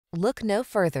Look no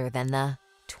further than the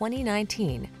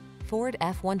 2019 Ford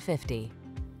F-150.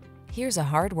 Here's a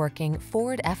hard-working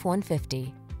Ford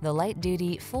F-150, the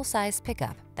light-duty, full-size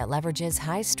pickup that leverages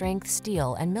high-strength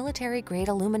steel and military-grade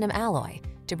aluminum alloy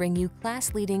to bring you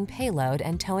class-leading payload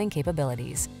and towing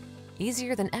capabilities.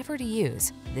 Easier than ever to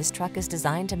use, this truck is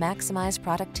designed to maximize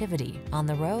productivity on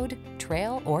the road,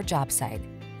 trail, or job site.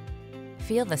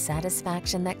 Feel the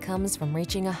satisfaction that comes from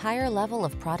reaching a higher level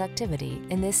of productivity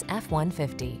in this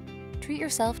F-150. Treat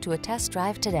yourself to a test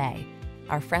drive today.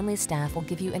 Our friendly staff will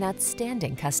give you an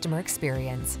outstanding customer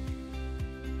experience.